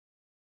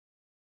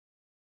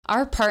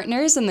Our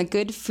partners in the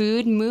good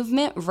food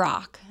movement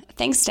rock.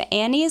 Thanks to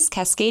Annie's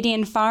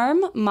Cascadian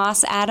Farm,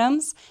 Moss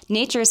Adams,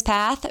 Nature's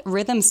Path,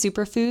 Rhythm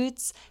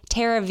Superfoods,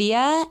 Terra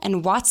Via,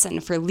 and Watson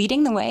for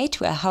leading the way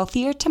to a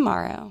healthier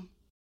tomorrow.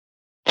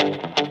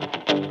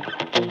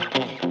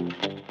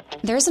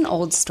 There's an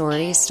old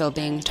story still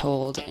being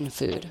told in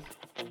food.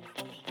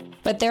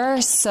 But there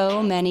are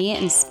so many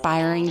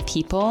inspiring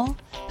people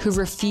who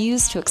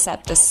refuse to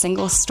accept this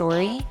single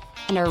story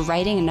and are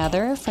writing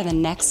another for the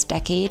next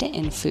decade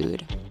in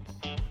food.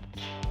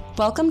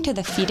 Welcome to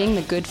the Feeding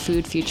the Good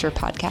Food Future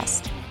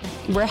podcast.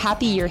 We're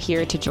happy you're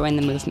here to join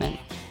the movement.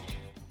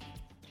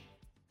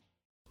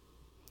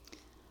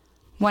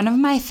 One of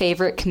my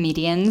favorite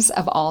comedians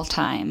of all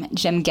time,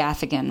 Jim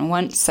Gaffigan,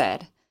 once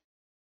said,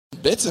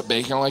 "Bits of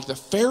bacon are like the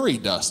fairy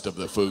dust of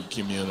the food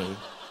community.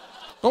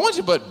 But once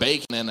you put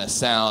bacon in a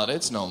salad,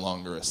 it's no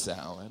longer a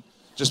salad.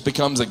 It just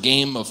becomes a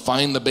game of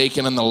find the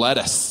bacon and the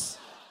lettuce."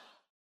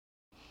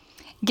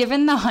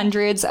 Given the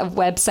hundreds of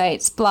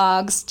websites,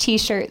 blogs,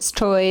 t-shirts,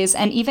 toys,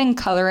 and even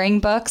coloring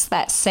books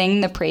that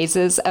sing the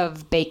praises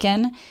of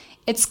bacon,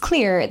 it's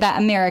clear that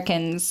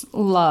Americans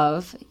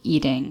love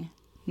eating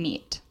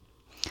meat.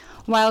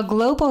 While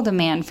global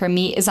demand for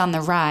meat is on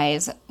the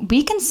rise,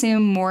 we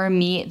consume more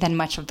meat than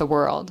much of the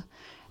world.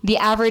 The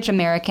average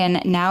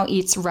American now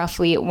eats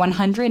roughly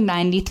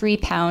 193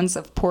 pounds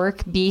of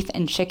pork, beef,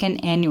 and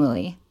chicken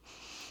annually.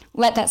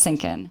 Let that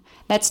sink in.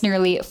 That's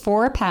nearly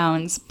 4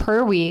 pounds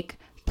per week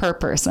per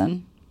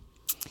person.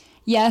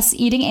 Yes,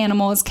 eating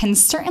animals can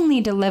certainly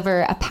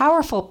deliver a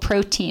powerful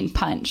protein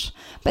punch,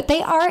 but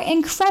they are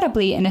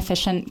incredibly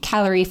inefficient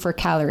calorie for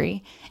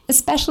calorie,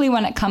 especially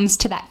when it comes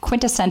to that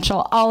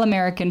quintessential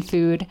all-American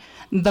food,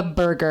 the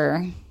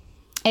burger.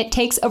 It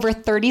takes over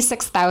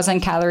 36,000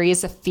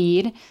 calories of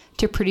feed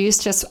to produce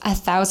just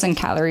 1,000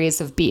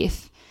 calories of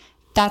beef.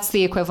 That's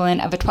the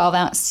equivalent of a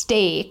 12-ounce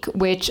steak,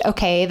 which,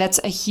 okay, that's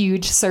a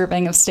huge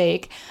serving of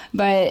steak,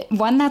 but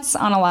one that's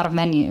on a lot of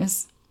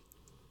menus.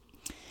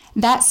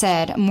 That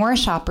said, more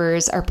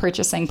shoppers are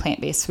purchasing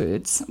plant-based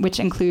foods, which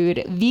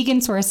include vegan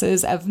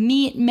sources of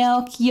meat,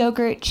 milk,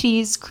 yogurt,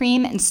 cheese,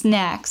 cream, and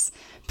snacks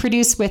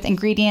produced with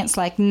ingredients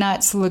like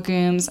nuts,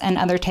 legumes, and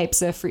other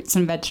types of fruits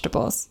and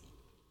vegetables.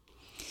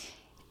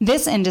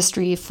 This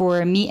industry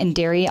for meat and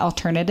dairy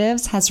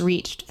alternatives has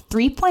reached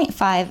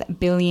 $3.5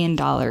 billion.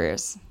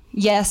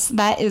 Yes,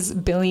 that is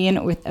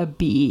billion with a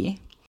B.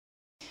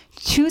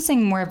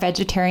 Choosing more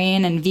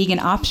vegetarian and vegan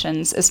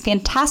options is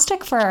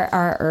fantastic for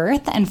our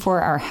earth and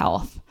for our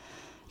health.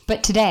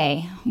 But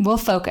today, we'll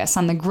focus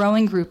on the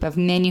growing group of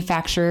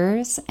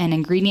manufacturers and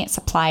ingredient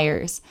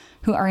suppliers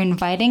who are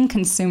inviting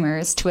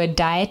consumers to a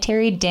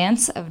dietary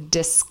dance of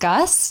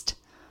disgust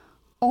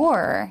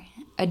or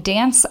a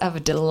dance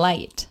of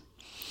delight.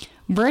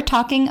 We're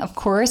talking, of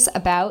course,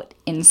 about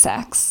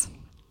insects.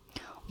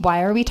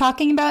 Why are we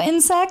talking about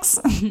insects?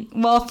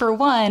 Well, for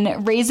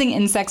one, raising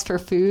insects for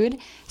food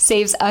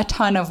saves a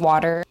ton of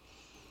water.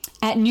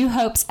 At New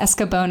Hope's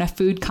Escabona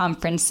Food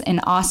Conference in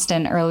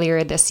Austin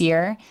earlier this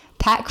year,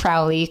 Pat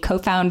Crowley,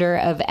 co-founder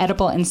of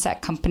edible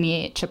insect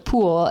company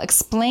Chapool,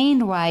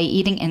 explained why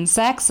eating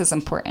insects is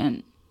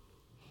important.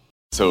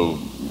 So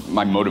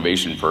my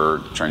motivation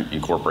for trying to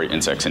incorporate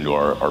insects into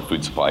our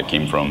food supply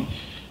came from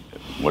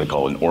what I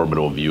call an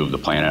orbital view of the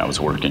planet. I was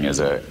working as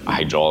a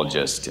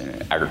hydrologist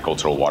and an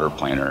agricultural water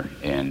planner,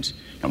 and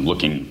I'm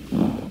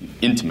looking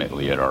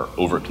intimately at our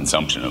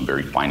overconsumption of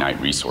very finite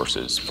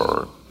resources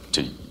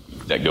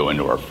that go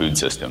into our food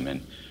system.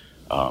 And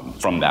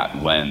from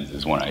that lens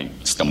is when I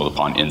stumbled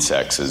upon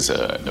insects as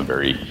a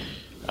very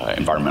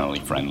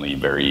environmentally friendly,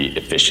 very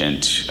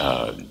efficient,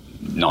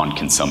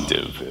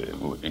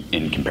 non-consumptive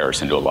in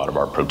comparison to a lot of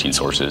our protein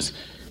sources.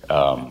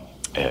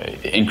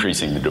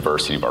 Increasing the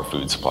diversity of our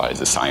food supply.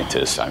 As a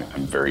scientist, I'm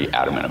very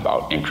adamant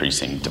about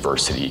increasing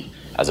diversity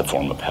as a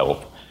form of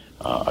health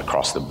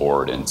across the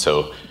board. And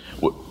so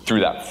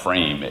through that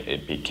frame,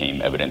 it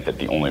became evident that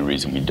the only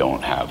reason we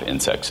don't have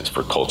insects is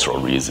for cultural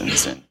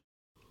reasons.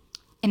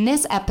 In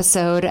this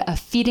episode of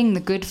Feeding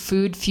the Good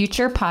Food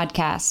Future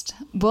podcast,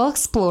 we'll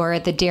explore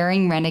the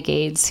daring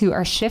renegades who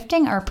are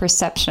shifting our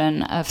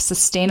perception of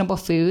sustainable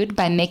food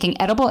by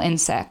making edible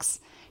insects,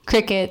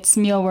 crickets,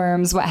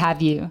 mealworms, what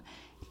have you,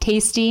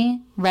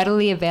 tasty,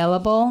 readily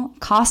available,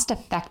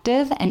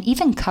 cost-effective, and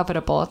even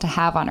covetable to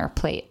have on our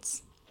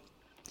plates.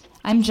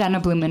 I'm Jenna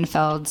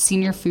Blumenfeld,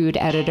 Senior Food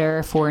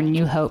Editor for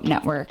New Hope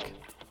Network.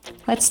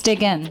 Let's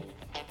dig in.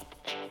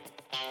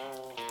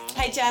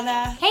 Hi,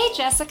 Jenna. Hey,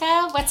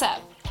 Jessica. What's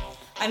up?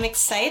 I'm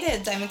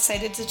excited. I'm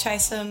excited to try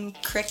some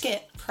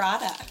cricket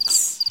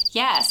products.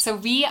 Yeah, so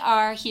we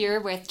are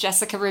here with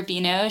Jessica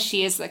Rubino.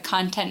 She is the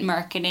Content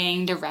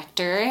Marketing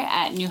Director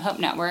at New Hope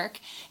Network,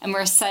 and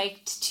we're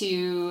psyched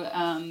to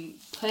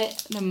put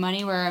the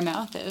money where our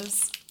mouth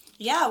is.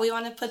 Yeah, we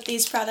want to put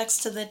these products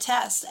to the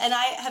test. And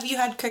have you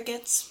had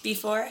crickets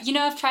before? You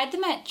know, I've tried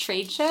them at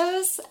trade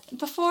shows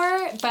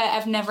before, but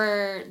I've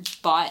never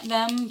bought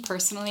them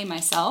personally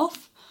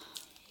myself.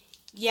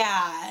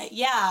 Yeah.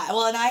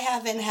 Well, and I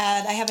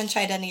haven't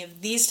tried any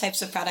of these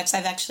types of products.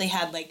 I've actually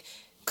had like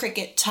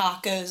cricket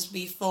tacos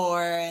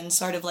before, and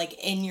sort of like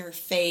in your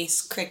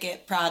face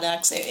cricket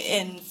products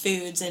in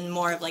foods in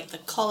more of like the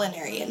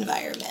culinary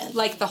environment.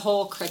 Like the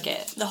whole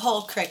cricket. The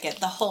whole cricket,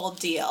 the whole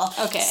deal.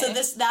 Okay. So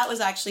that was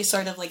actually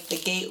sort of like the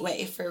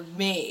gateway for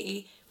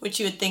me, which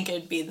you would think it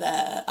would be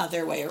the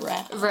other way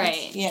around.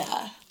 Right.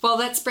 Yeah. Well,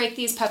 let's break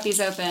these puppies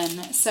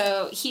open.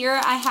 So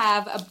here I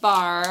have a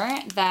bar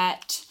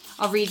that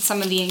I'll read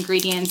some of the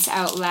ingredients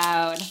out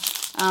loud.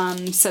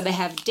 So they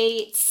have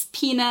dates,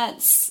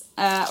 peanuts,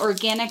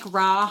 organic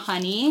raw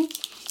honey,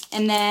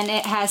 and then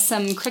it has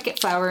some cricket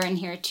flour in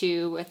here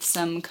too with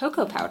some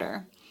cocoa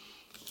powder.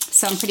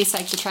 So I'm pretty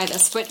psyched to try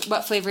this.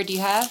 What flavor do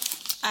you have?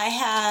 I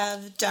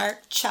have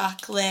dark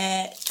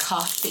chocolate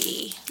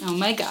coffee. Oh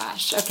my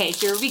gosh. Okay,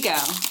 here we go.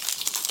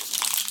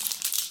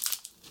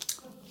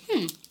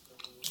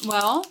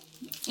 Well,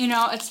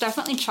 it's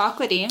definitely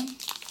chocolatey.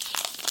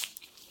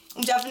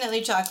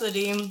 Definitely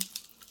chocolatey.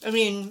 I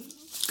mean,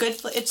 good.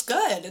 It's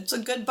good. It's a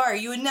good bar.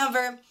 You would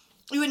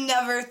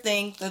never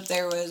think that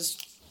there was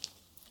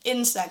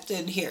insect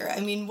in here. I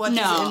mean, what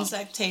does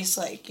insect taste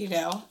like?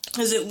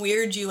 Does it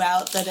weird you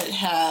out that it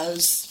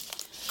has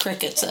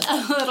crickets in it?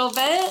 A little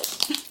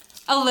bit.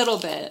 A little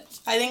bit.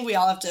 I think we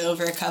all have to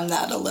overcome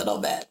that a little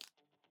bit.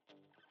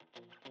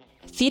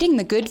 Feeding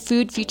the Good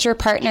Food Future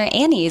partner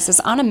Annie's is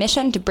on a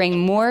mission to bring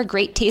more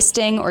great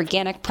tasting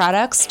organic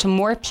products to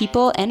more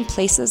people and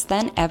places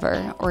than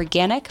ever.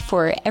 Organic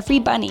for every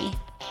bunny.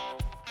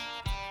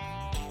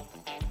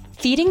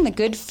 Feeding the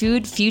Good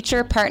Food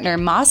Future partner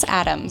Moss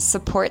Adams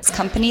supports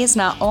companies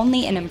not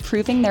only in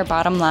improving their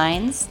bottom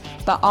lines,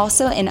 but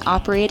also in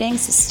operating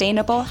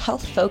sustainable,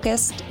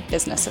 health-focused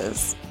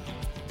businesses.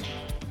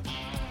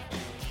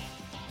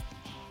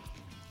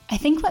 I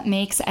think what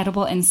makes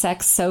edible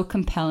insects so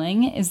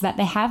compelling is that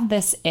they have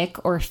this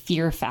ick or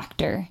fear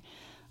factor.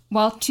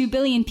 While 2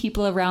 billion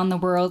people around the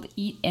world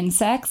eat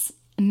insects,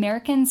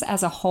 Americans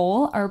as a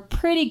whole are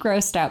pretty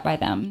grossed out by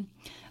them.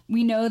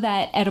 We know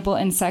that edible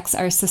insects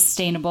are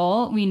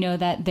sustainable. We know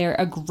that they're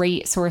a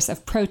great source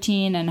of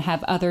protein and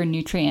have other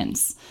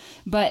nutrients.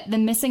 But the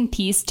missing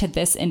piece to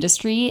this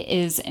industry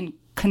is in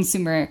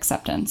consumer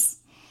acceptance.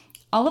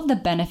 All of the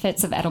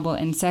benefits of edible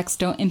insects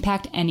don't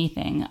impact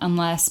anything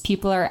unless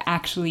people are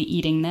actually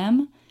eating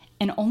them,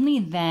 and only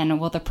then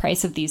will the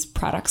price of these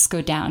products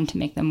go down to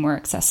make them more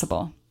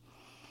accessible.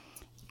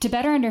 To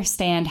better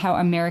understand how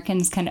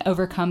Americans can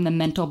overcome the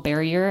mental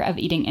barrier of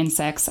eating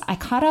insects, I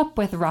caught up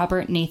with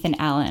Robert Nathan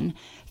Allen,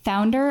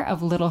 founder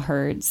of Little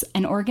Herds,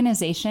 an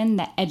organization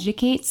that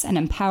educates and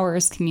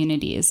empowers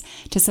communities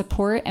to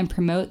support and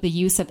promote the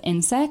use of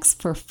insects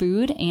for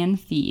food and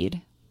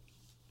feed.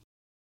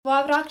 Well,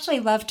 I would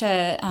actually love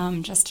to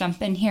just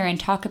jump in here and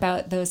talk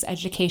about those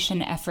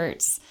education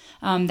efforts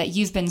that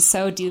you've been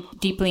so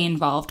deeply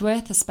involved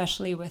with,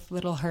 especially with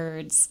Little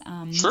Herds.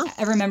 Sure.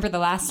 I remember the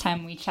last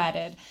time we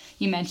chatted,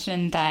 you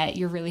mentioned that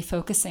you're really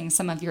focusing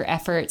some of your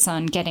efforts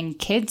on getting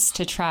kids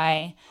to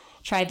try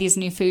these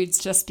new foods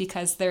just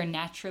because they're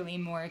naturally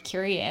more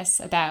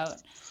curious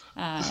about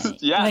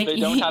they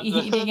don't have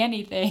eating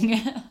anything.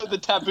 the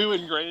taboo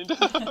ingrained.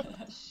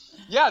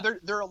 Yeah,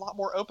 they're a lot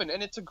more open,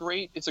 and it's a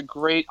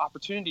great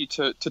opportunity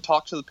to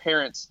talk to the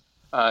parents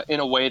in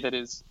a way that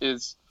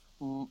is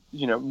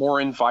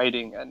more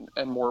inviting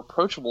and more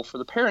approachable for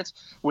the parents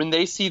when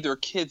they see their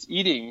kids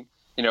eating.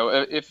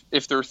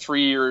 If their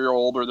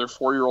 3-year-old or their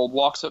 4-year-old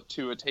walks up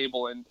to a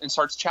table and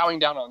starts chowing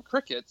down on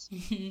crickets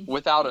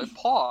without a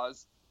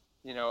pause,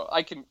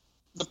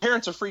 the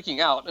parents are freaking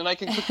out, and I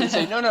can quickly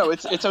say, no,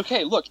 it's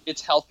okay. Look,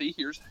 it's healthy.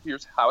 Here's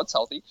how it's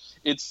healthy.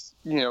 It's,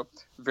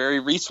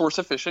 very resource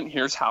efficient.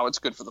 Here's how it's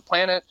good for the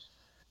planet.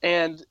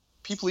 And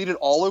people eat it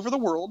all over the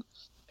world,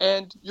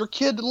 and your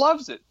kid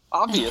loves it,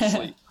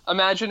 obviously.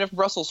 Imagine if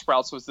Brussels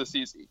sprouts was this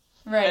easy.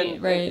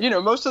 Right.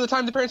 Most of the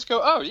time the parents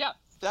go, oh, yeah,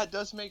 that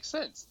does make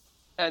sense.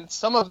 And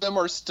some of them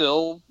are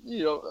still,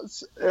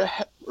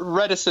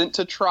 reticent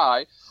to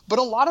try. But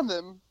a lot of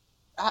them,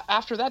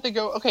 after that, they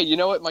go, okay, you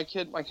know what? My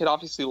kid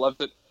obviously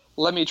loved it.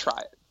 Let me try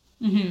it.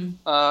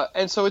 Mm-hmm.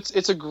 And so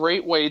it's a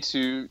great way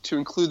to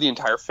include the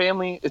entire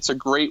family. It's a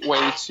great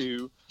way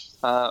to,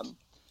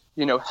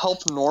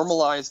 help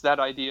normalize that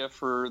idea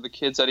for the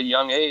kids at a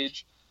young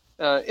age,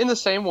 in the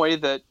same way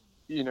that,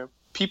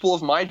 people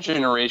of my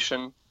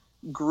generation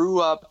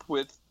grew up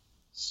with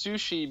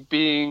sushi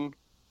being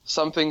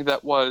something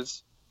that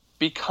was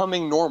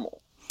becoming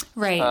normal.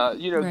 Right.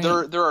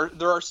 Right.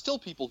 There are still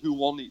people who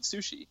won't eat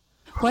sushi.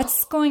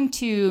 What's going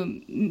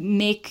to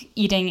make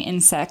eating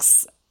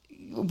insects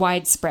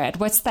widespread?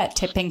 What's that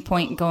tipping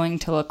point going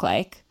to look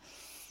like?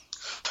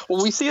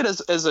 Well, we see it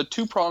as a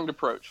two-pronged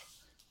approach,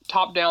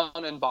 top down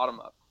and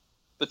bottom up.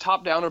 The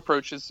top down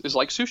approach is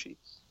like sushi.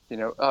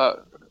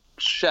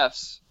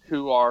 Chefs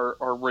who are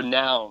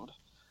renowned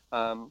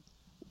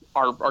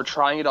are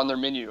trying it on their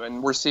menu,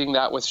 and we're seeing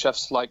that with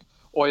chefs like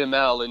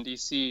Oyamel in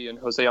DC and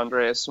Jose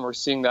Andres, and we're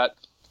seeing that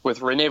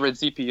with Rene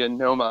Redzepi in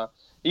Noma.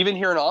 Even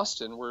here in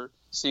Austin, we're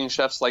seeing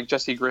chefs like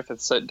Jesse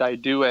Griffiths at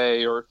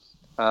Daidue or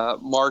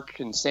Mark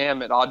and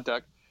Sam at Odd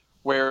Duck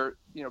where,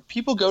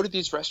 people go to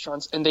these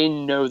restaurants and they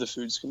know the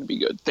food's going to be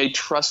good. They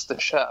trust the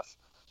chef.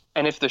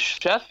 And if the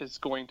chef is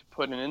going to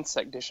put an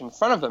insect dish in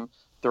front of them,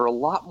 they're a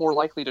lot more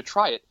likely to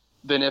try it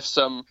than if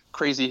some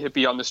crazy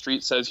hippie on the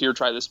street says, here,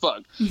 try this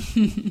bug.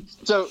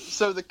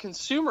 So the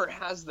consumer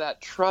has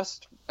that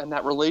trust and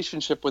that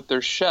relationship with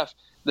their chef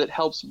that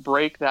helps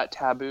break that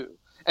taboo.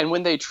 And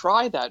when they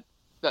try that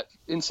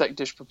insect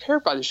dish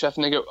prepared by the chef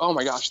and they go, oh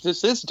my gosh,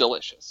 this is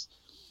delicious,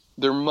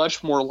 they're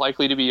much more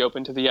likely to be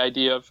open to the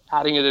idea of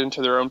adding it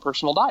into their own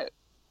personal diet.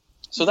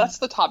 So that's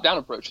the top-down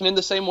approach. And in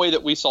the same way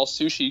that we saw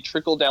sushi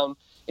trickle down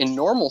in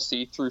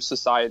normalcy through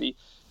society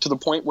to the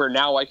point where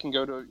now I can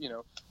go to,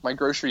 my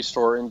grocery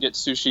store and get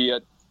sushi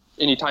at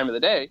any time of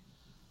the day,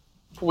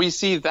 we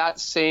see that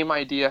same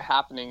idea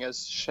happening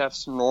as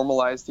chefs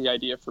normalize the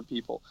idea for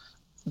people.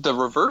 The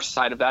reverse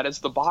side of that is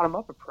the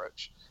bottom-up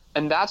approach.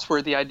 And that's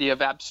where the idea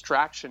of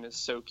abstraction is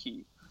so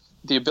key.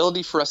 The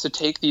ability for us to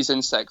take these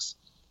insects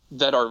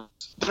that are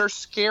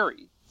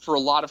scary for a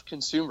lot of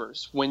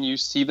consumers when you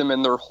see them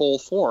in their whole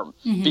form,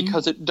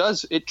 because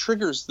it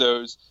triggers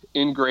those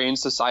ingrained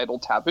societal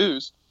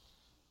taboos.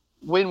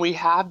 When we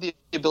have the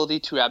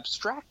ability to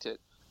abstract it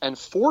and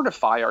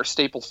fortify our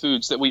staple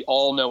foods that we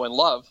all know and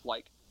love,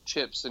 like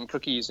chips and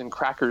cookies and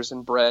crackers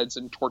and breads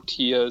and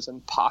tortillas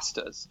and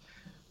pastas,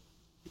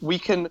 we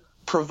can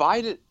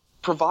provide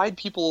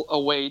people a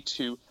way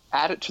to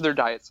add it to their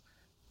diets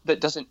that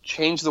doesn't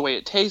change the way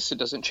it tastes, it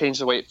doesn't change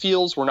the way it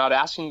feels. We're not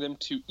asking them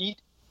to eat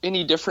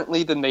any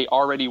differently than they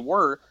already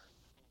were,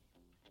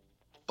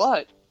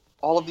 but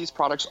all of these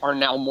products are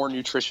now more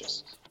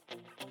nutritious.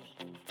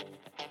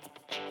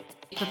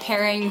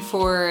 Preparing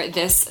for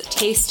this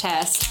taste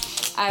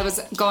test, I was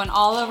going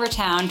all over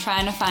town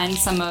trying to find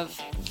some of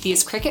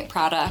these Cricket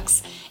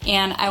products,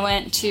 and I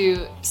went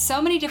to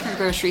so many different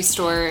grocery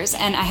stores,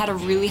 and I had a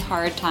really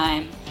hard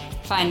time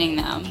finding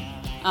them.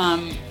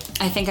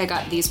 I think I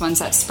got these ones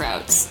at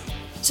Sprouts.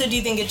 So do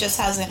you think it just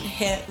hasn't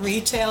hit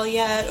retail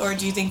yet, or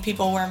do you think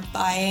people weren't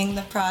buying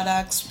the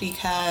products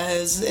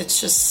because it's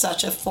just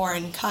such a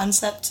foreign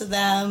concept to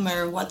them,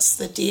 or what's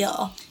the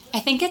deal? I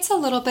think it's a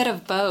little bit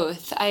of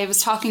both. I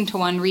was talking to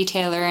one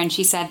retailer and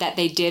she said that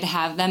they did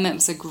have them. It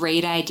was a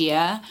great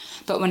idea,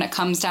 but when it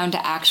comes down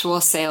to actual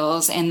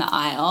sales in the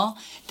aisle,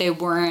 they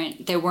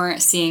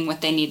weren't seeing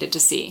what they needed to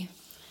see.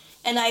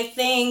 And I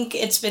think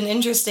it's been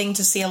interesting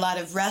to see a lot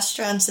of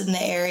restaurants in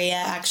the area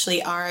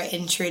actually are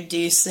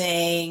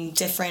introducing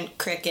different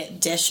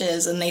Cricket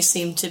dishes, and they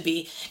seem to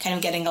be kind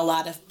of getting a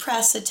lot of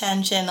press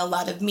attention, a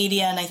lot of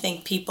media, and I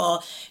think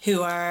people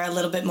who are a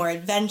little bit more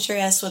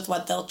adventurous with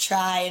what they'll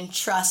try and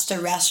trust a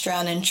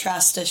restaurant and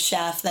trust a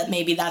chef, that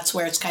maybe that's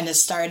where it's kind of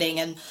starting,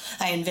 and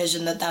I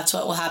envision that that's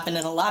what will happen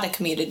in a lot of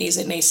communities.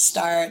 It may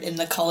start in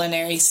the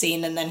culinary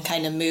scene and then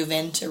kind of move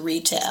into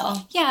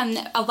retail. Yeah,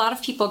 and a lot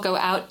of people go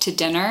out to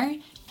dinner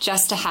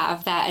just to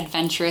have that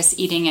adventurous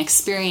eating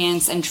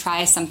experience and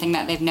try something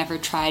that they've never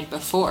tried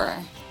before.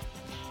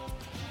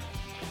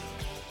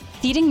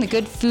 Feeding the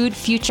Good Food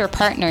future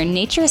partner,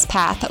 Nature's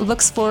Path,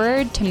 looks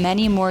forward to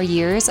many more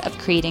years of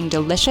creating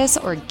delicious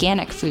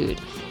organic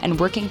food and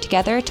working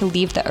together to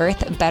leave the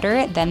earth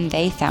better than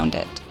they found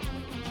it.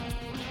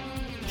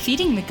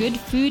 Feeding the Good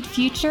Food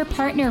future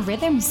partner,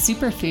 Rhythm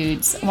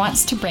Superfoods,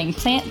 wants to bring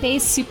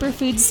plant-based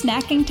superfood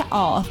snacking to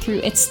all through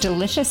its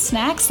delicious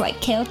snacks like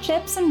kale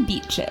chips and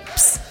beet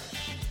chips.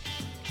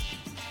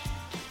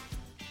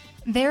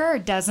 There are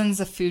dozens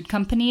of food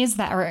companies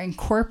that are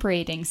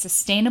incorporating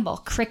sustainable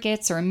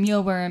crickets or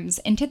mealworms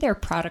into their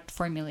product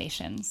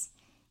formulations.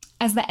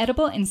 As the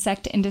edible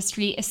insect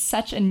industry is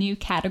such a new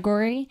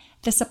category,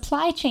 the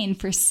supply chain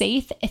for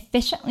safe,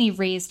 efficiently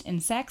raised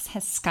insects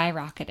has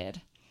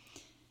skyrocketed.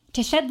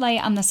 To shed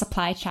light on the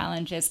supply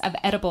challenges of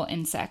edible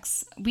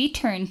insects, we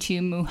turn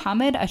to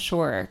Muhammad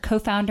Ashur,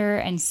 co-founder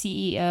and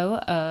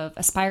CEO of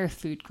Aspire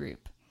Food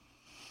Group.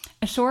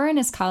 Ashur and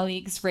his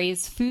colleagues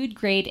raise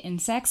food-grade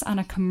insects on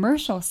a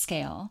commercial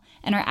scale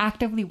and are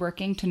actively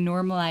working to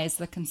normalize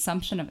the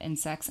consumption of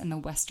insects in the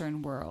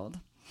Western world.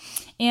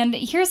 And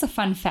here's a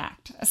fun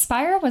fact.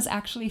 Aspire was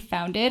actually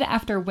founded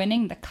after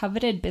winning the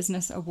coveted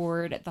business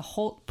award, the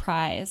Holt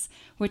Prize,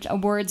 which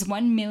awards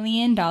 $1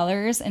 million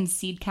in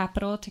seed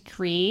capital to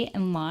create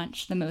and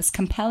launch the most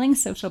compelling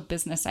social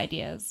business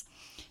ideas,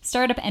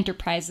 startup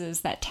enterprises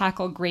that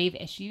tackle grave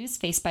issues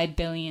faced by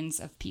billions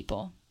of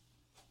people.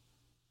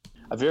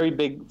 A very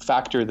big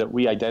factor that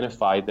we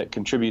identified that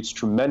contributes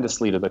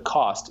tremendously to the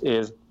cost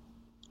is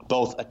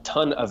both a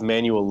ton of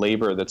manual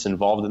labor that's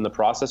involved in the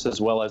process,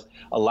 as well as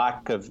a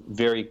lack of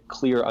very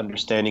clear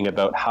understanding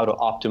about how to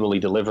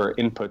optimally deliver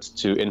inputs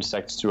to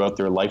insects throughout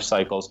their life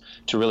cycles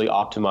to really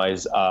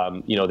optimize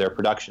their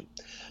production.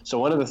 So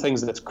one of the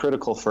things that's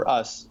critical for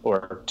us,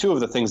 or two of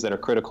the things that are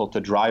critical to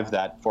drive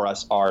that for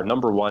us, are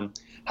number one,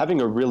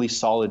 having a really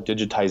solid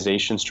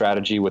digitization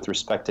strategy with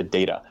respect to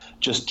data,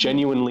 just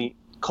genuinely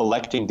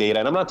collecting data.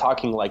 And I'm not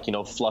talking like,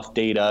 fluff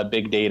data,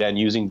 big data, and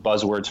using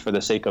buzzwords for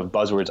the sake of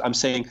buzzwords. I'm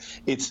saying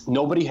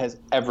nobody has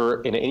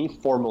ever, in any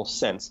formal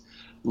sense,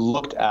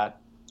 looked at,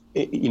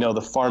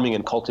 the farming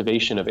and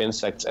cultivation of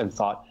insects and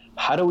thought,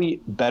 how do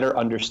we better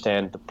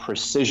understand the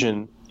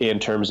precision in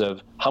terms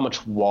of how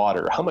much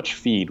water, how much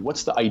feed,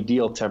 what's the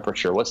ideal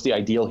temperature, what's the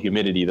ideal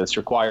humidity that's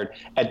required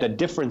at the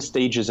different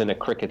stages in a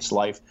cricket's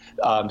life,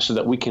 so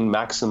that we can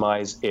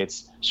maximize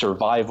its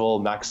survival,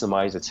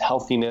 maximize its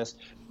healthiness,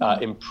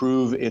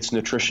 improve its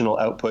nutritional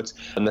outputs.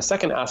 And the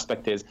second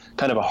aspect is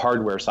kind of a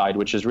hardware side,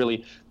 which is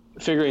really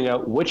figuring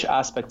out which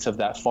aspects of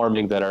that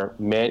farming that are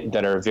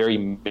very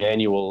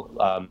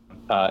manual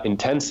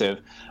intensive,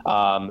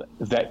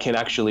 that can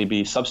actually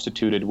be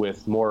substituted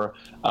with more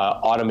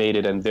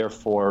automated and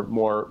therefore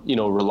more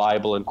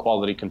reliable and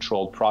quality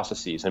controlled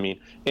processes. I mean,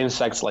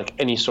 insects, like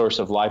any source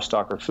of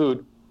livestock or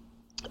food,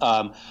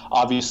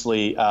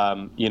 obviously,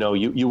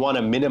 you want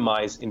to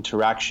minimize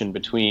interaction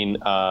between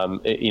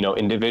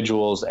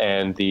individuals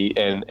and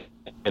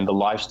the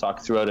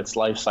livestock throughout its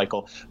life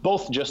cycle,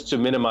 both just to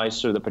minimize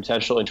sort of the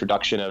potential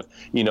introduction of,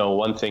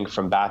 one thing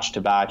from batch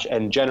to batch,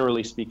 and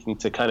generally speaking,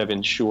 to kind of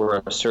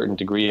ensure a certain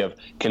degree of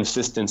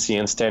consistency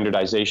and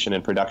standardization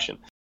in production.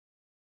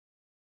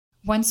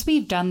 Once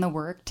we've done the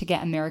work to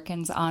get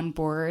Americans on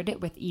board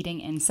with eating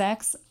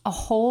insects, a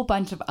whole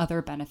bunch of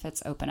other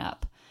benefits open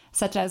up,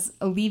 such as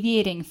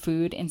alleviating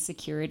food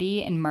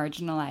insecurity in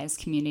marginalized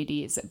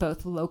communities,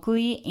 both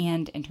locally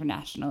and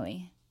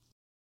internationally.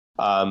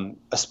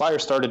 Aspire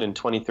started in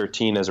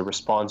 2013 as a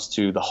response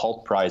to the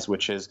Halt Prize,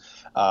 which is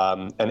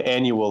an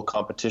annual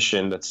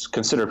competition that's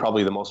considered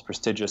probably the most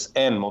prestigious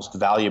and most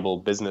valuable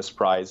business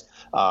prize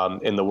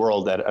in the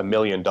world at $1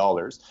 million.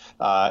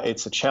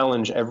 It's a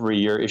challenge every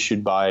year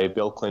issued by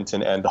Bill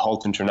Clinton and the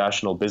Halt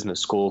International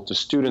Business School to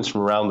students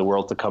from around the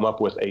world to come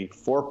up with a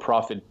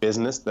for-profit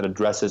business that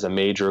addresses a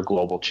major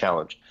global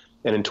challenge.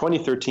 And in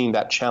 2013,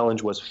 that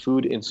challenge was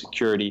food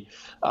insecurity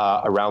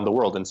around the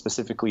world, and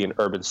specifically in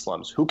urban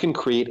slums. Who can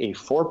create a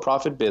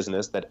for-profit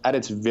business that at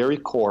its very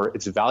core,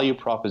 its value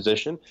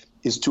proposition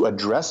is to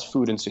address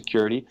food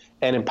insecurity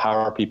and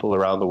empower people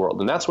around the world?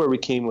 And that's where we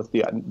came with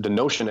the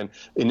notion, and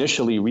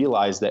initially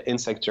realized that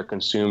insects are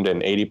consumed in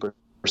 80%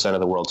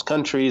 of the world's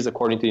countries,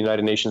 according to the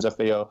United Nations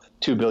FAO,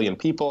 2 billion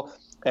people.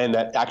 And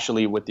that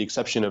actually, with the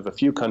exception of a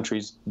few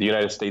countries, the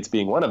United States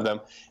being one of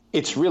them,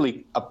 it's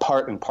really a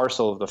part and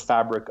parcel of the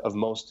fabric of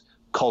most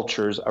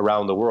cultures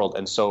around the world.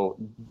 And so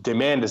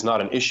demand is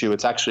not an issue.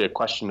 It's actually a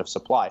question of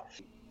supply.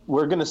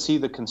 We're going to see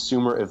the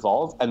consumer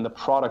evolve and the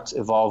products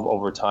evolve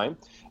over time.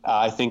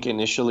 I think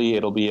initially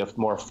it'll be a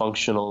more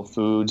functional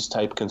foods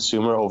type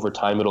consumer. Over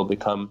time, it'll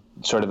become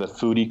sort of a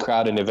foodie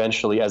crowd. And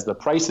eventually, as the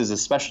prices,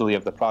 especially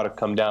of the product,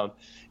 come down,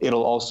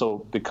 it'll also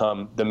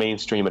become the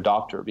mainstream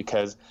adopter,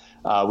 because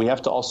we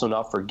have to also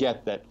not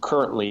forget that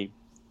currently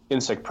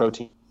insect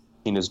protein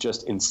is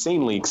just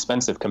insanely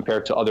expensive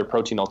compared to other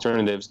protein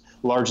alternatives,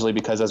 largely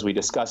because, as we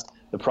discussed,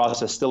 the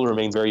process still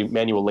remains very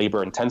manual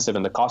labor intensive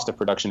and the cost of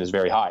production is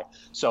very high.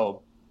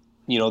 So,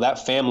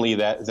 that family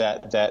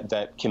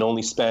that can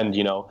only spend,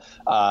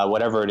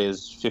 whatever it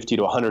is, $50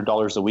 to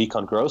 $100 a week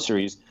on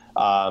groceries,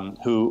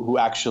 who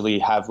actually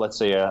have, let's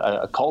say,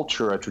 a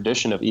culture, a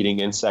tradition of eating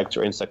insects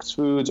or insect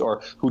foods,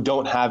 or who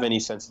don't have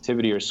any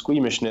sensitivity or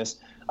squeamishness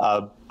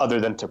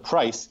other than to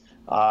price,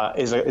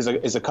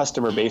 is a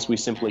customer base we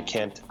simply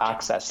can't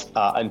access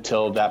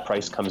until that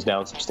price comes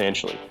down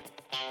substantially.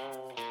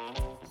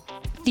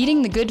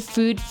 Feeding the Good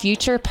Food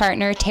future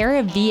partner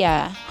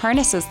TerraVia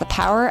harnesses the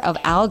power of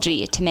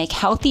algae to make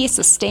healthy,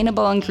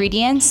 sustainable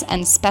ingredients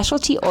and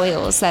specialty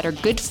oils that are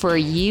good for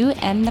you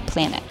and the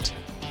planet.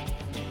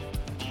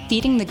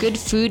 Feeding the Good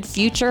Food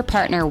future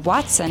partner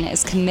Watson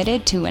is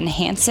committed to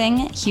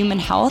enhancing human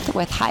health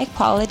with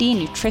high-quality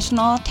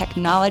nutritional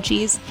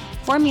technologies,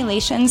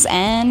 formulations,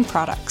 and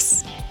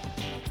products.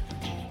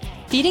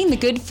 Feeding the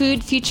Good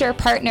Food future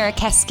partner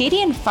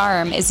Cascadian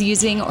Farm is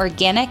using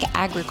organic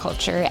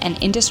agriculture and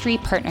industry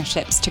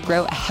partnerships to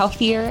grow a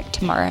healthier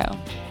tomorrow.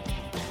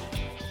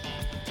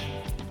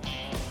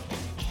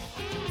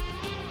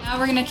 Now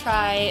we're going to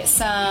try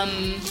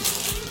some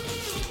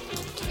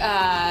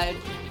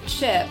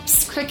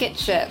chips, cricket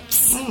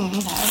chips.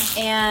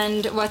 Okay.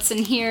 And what's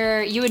in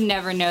here, you would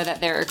never know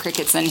that there are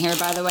crickets in here,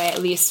 by the way,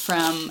 at least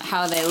from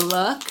how they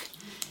look,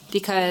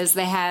 because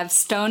they have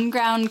stone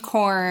ground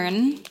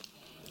corn,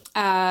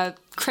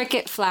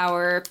 cricket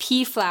flour,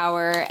 pea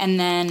flour, and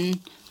then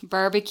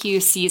barbecue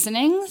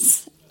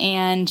seasonings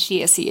and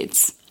chia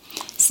seeds.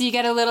 So you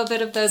get a little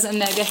bit of those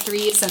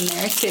omega-3s in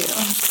there too.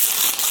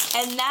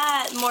 And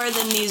that, more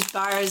than these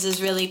bars,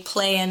 is really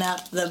playing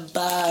up the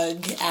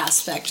bug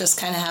aspect, just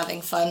kind of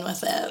having fun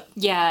with it.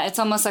 Yeah, it's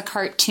almost a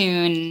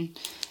cartoon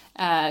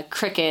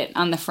cricket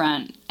on the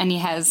front, and he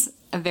has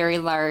a very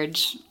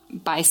large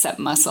bicep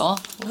muscle.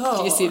 Oh,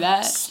 do you see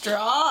that?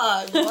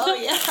 Strong. Oh,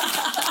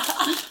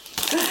 yeah.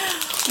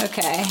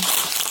 Okay.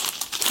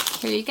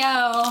 Here you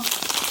go.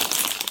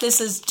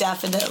 This is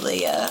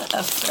definitely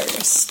a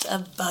first, a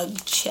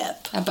bug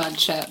chip. A bug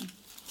chip.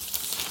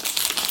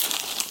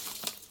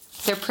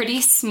 They're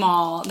pretty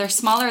small. They're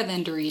smaller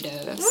than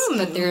Doritos,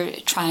 but they're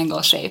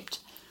triangle shaped.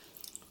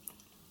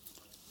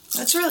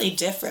 That's really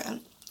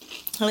different.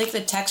 I like the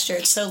texture.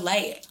 It's so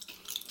light.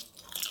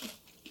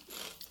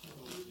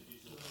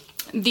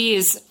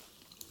 These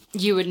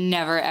You would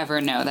never,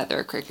 ever know that there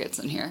are crickets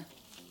in here.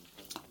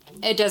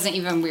 It doesn't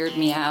even weird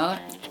me out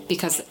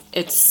because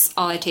it's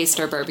all I taste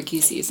are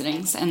barbecue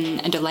seasonings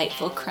and a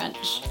delightful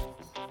crunch.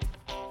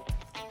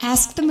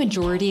 Ask the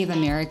majority of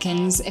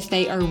Americans if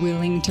they are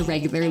willing to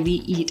regularly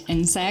eat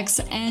insects,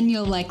 and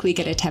you'll likely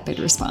get a tepid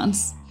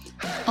response.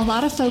 A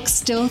lot of folks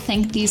still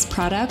think these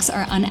products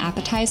are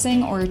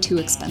unappetizing or too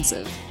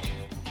expensive.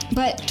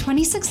 But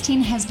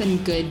 2016 has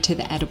been good to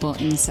the edible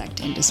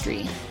insect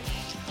industry.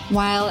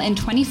 While in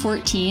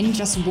 2014,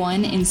 just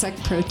one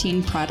insect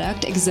protein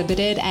product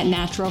exhibited at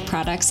Natural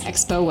Products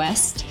Expo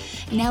West,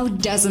 now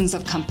dozens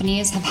of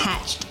companies have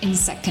hatched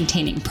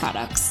insect-containing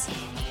products.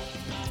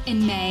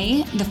 In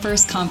May, the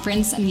first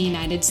conference in the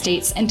United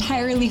States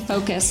entirely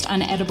focused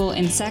on edible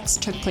insects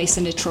took place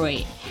in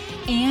Detroit.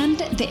 And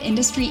the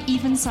industry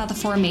even saw the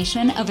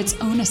formation of its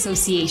own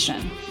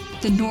association,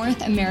 the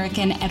North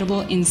American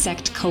Edible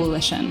Insect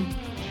Coalition.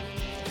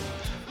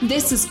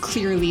 This is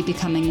clearly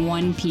becoming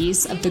one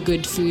piece of the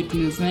good food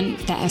movement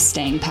that has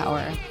staying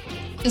power,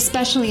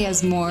 especially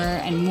as more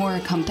and more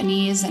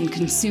companies and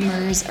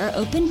consumers are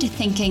open to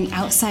thinking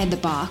outside the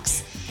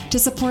box to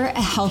support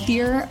a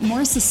healthier,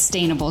 more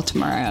sustainable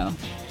tomorrow.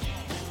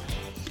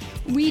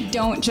 We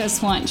don't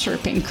just want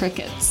chirping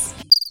crickets.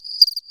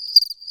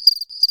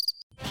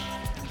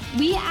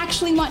 We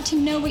actually want to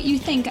know what you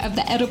think of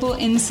the edible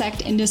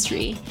insect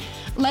industry.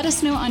 Let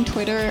us know on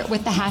Twitter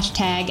with the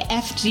hashtag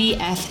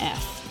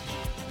FGFF.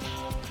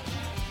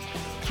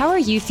 How are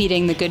you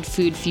feeding the good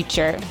food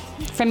future?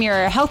 From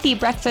your healthy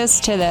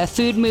breakfast to the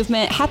food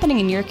movement happening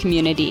in your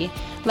community,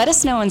 let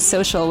us know on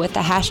social with the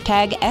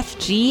hashtag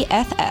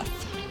FGFF.